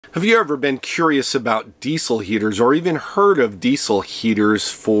Have you ever been curious about diesel heaters or even heard of diesel heaters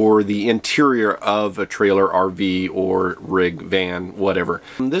for the interior of a trailer, RV, or rig, van, whatever?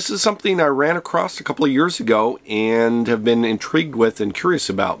 This is something I ran across a couple of years ago and have been intrigued with and curious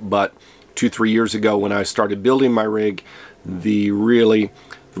about, but 2-3 years ago when I started building my rig, really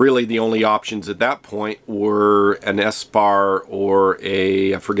the only options at that point were an S-Bar or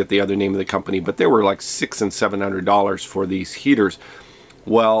I forget the other name of the company, but they were like $600 and $700 for these heaters.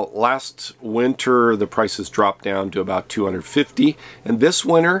 Well, last winter the prices dropped down to about $250, and this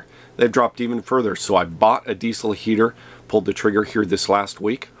winter they've dropped even further. So I bought a diesel heater, pulled the trigger here this last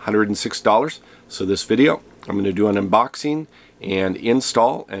week, $106. So this video I'm going to do an unboxing and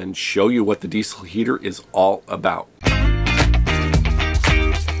install and show you what the diesel heater is all about.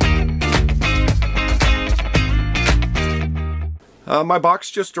 My box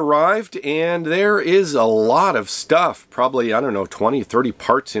just arrived and there is a lot of stuff, probably, I don't know, 20-30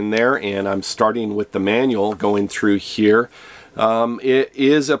 parts in there, and I'm starting with the manual going through here. It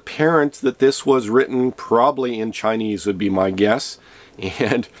is apparent that this was written probably in Chinese would be my guess,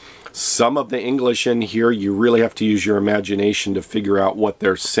 and some of the English in here you really have to use your imagination to figure out what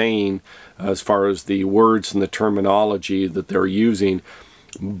they're saying as far as the words and the terminology that they're using.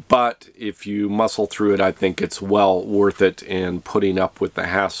 But if you muscle through it, I think it's well worth it and putting up with the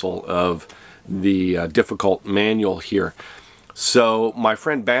hassle of the difficult manual here. So my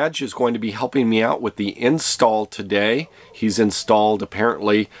friend Badge is going to be helping me out with the install today. He's installed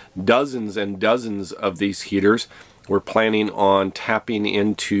apparently dozens and dozens of these heaters. We're planning on tapping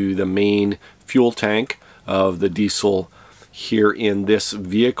into the main fuel tank of the diesel here in this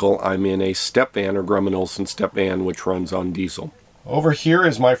vehicle. I'm in a step van, or Grumman Olson step van, which runs on diesel. Over here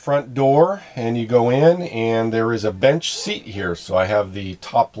is my front door, and you go in and there is a bench seat here. So I have the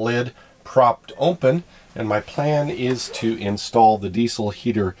top lid propped open, and my plan is to install the diesel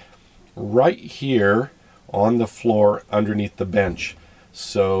heater right here on the floor underneath the bench.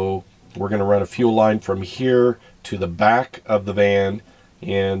 So we're going to run a fuel line from here to the back of the van,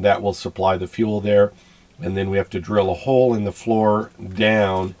 and that will supply the fuel there. And then we have to drill a hole in the floor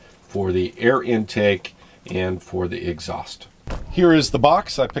down for the air intake and for the exhaust. Here is the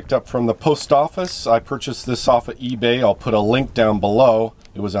box I picked up from the post office. I purchased this off of eBay. I'll put a link down below.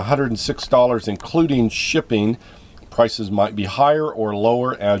 It was $106 including shipping. Prices might be higher or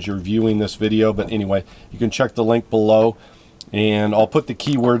lower as you're viewing this video, but anyway, you can check the link below, and I'll put the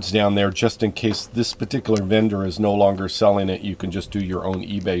keywords down there just in case this particular vendor is no longer selling it. You can just do your own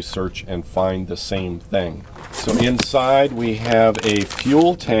eBay search and find the same thing. So inside we have a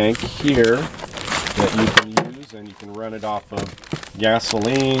fuel tank here that you can use, and you can run it off of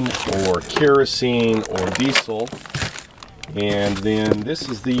gasoline or kerosene or diesel. And then this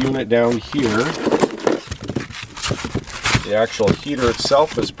is the unit down here. The actual heater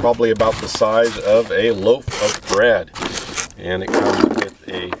itself is probably about the size of a loaf of bread, and it comes with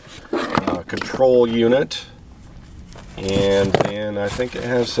a control unit, and then I think it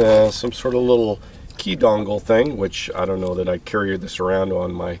has some sort of little key dongle thing, which I don't know that I carry this around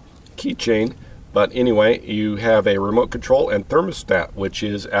on my keychain. But anyway, you have a remote control and thermostat, which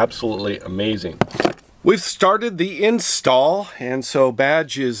is absolutely amazing. We've started the install, and so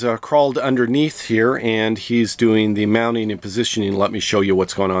Badge is crawled underneath here, and he's doing the mounting and positioning. Let me show you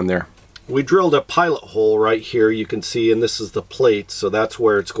what's going on there. We drilled a pilot hole right here, you can see, and this is the plate, so that's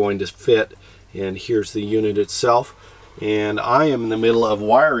where it's going to fit. And here's the unit itself. And I am in the middle of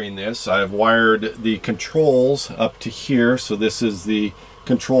wiring this. I've wired the controls up to here, so this is the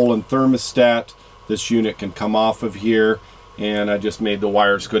control and thermostat. This unit can come off of here, and I just made the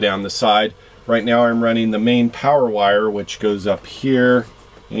wires go down the side. Right now I'm running the main power wire, which goes up here,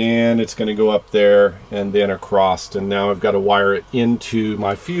 and it's going to go up there and then across, and now I've got to wire it into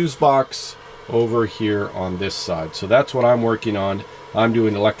my fuse box over here on this side. So that's what I'm working on. I'm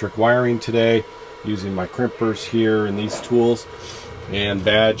doing electric wiring today using my crimpers here and these tools, and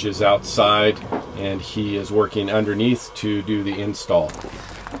Badge is outside and he is working underneath to do the install.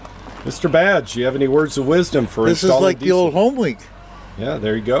 Mr. Badge, do you have any words of wisdom for installing diesel? This is like the old home week. Yeah,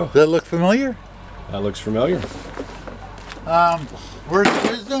 there you go. Does that look familiar? That looks familiar. Words of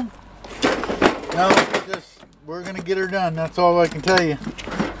wisdom? No, we're going to get her done. That's all I can tell you.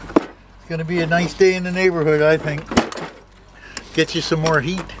 It's going to be a nice day in the neighborhood, I think. Get you some more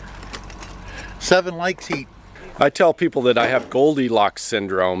heat. 7 likes heat. I tell people that I have Goldilocks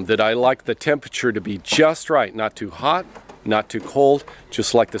syndrome, that I like the temperature to be just right, not too hot, not too cold,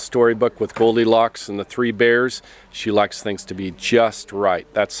 just like the storybook with Goldilocks and the 3 bears. She likes things to be just right.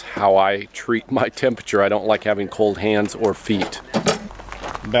 That's how I treat my temperature. I don't like having cold hands or feet.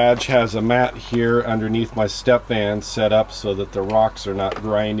 Badge has a mat here underneath my step van set up so that the rocks are not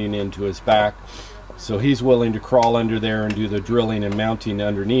grinding into his back. So he's willing to crawl under there and do the drilling and mounting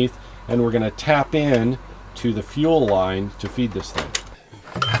underneath. And we're going to tap in to the fuel line to feed this thing.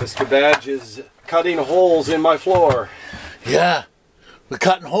 Mr. Badge is cutting holes in my floor. Yeah, we're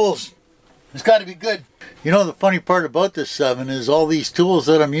cutting holes. It's got to be good. You know, the funny part about this 7 is all these tools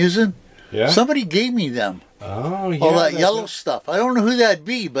that I'm using, yeah, somebody gave me them. Oh, yeah. All that yellow stuff. I don't know who that'd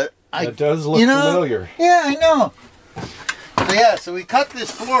be, but it does look familiar. Yeah, I know. So yeah, so we cut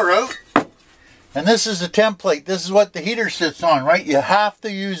this floor out, and this is the template. This is what the heater sits on, right? You have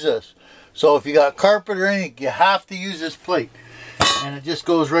to use this. So if you got carpet or anything, you have to use this plate. And it just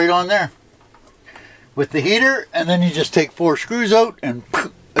goes right on there with the heater, and then you just take 4 screws out and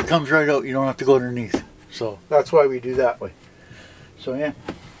it comes right out. You don't have to go underneath. So that's why we do that way. So yeah.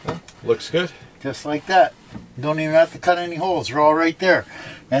 Looks good. Just like that. You don't even have to cut any holes. They're all right there.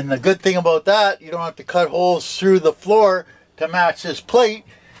 And the good thing about that, you don't have to cut holes through the floor to match this plate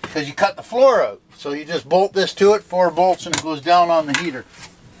because you cut the floor out. So you just bolt this to it, 4 bolts, and it goes down on the heater.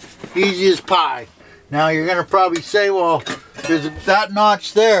 Easy as pie. Now you're going to probably say, well, that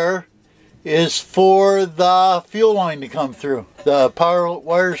notch there is for the fuel line to come through. The power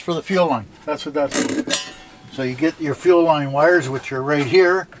wires for the fuel line. That's what that's for. So you get your fuel line wires, which are right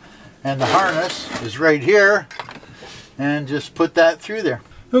here, and the harness is right here, and just put that through there.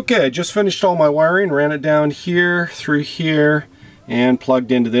 Okay, I just finished all my wiring, ran it down here, through here, and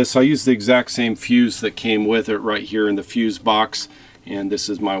plugged into this. I used the exact same fuse that came with it right here in the fuse box. And this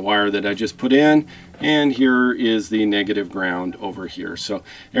is my wire that I just put in, and here is the negative ground over here. So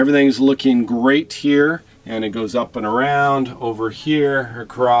everything's looking great here, and it goes up and around over here,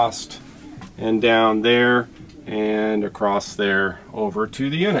 across and down there, and across there over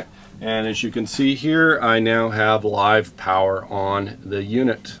to the unit. And as you can see here, I now have live power on the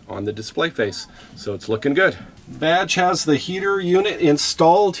unit, on the display face. So it's looking good. Badge has the heater unit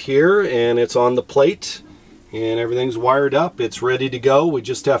installed here, and it's on the plate. And everything's wired up. It's ready to go. We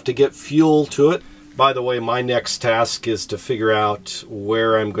just have to get fuel to it. By the way, my next task is to figure out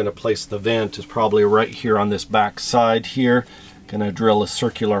where I'm going to place the vent. It's probably right here on this back side here. Gonna drill a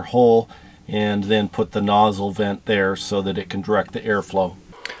circular hole and then put the nozzle vent there so that it can direct the airflow.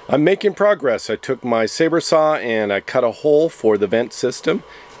 I'm making progress. I took my saber saw and I cut a hole for the vent system.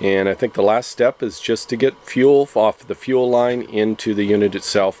 And I think the last step is just to get fuel off the fuel line into the unit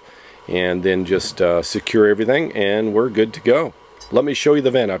itself, and then just secure everything, and we're good to go. Let me show you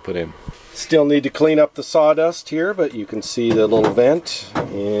the vent I put in. Still need to clean up the sawdust here, but you can see the little vent,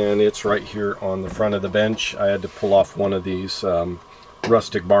 and it's right here on the front of the bench. I had to pull off one of these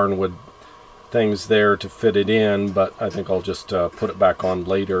rustic barnwood things there to fit it in, but I think I'll just put it back on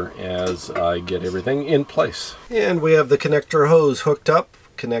later as I get everything in place. And we have the connector hose hooked up,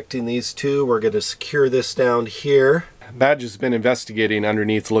 connecting these two. We're going to secure this down here. Badge has been investigating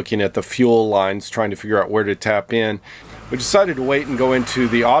underneath, looking at the fuel lines, trying to figure out where to tap in. We decided to wait and go into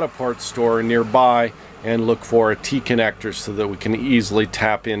the auto parts store nearby and look for a T-connector so that we can easily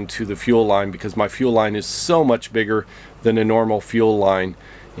tap into the fuel line, because my fuel line is so much bigger than a normal fuel line,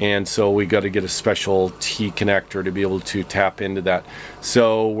 and so we got to get a special T-connector to be able to tap into that.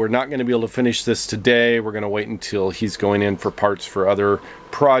 So we're not going to be able to finish this today. We're going to wait until he's going in for parts for other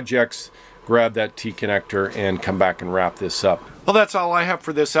projects, grab that T-connector, and come back and wrap this up. Well, that's all I have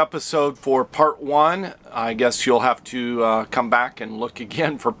for this episode for part 1. I guess you'll have to come back and look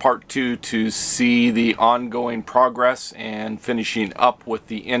again for part 2 to see the ongoing progress and finishing up with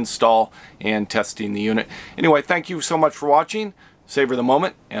the install and testing the unit. Anyway, thank you so much for watching. Savor the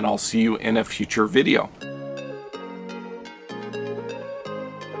moment, and I'll see you in a future video.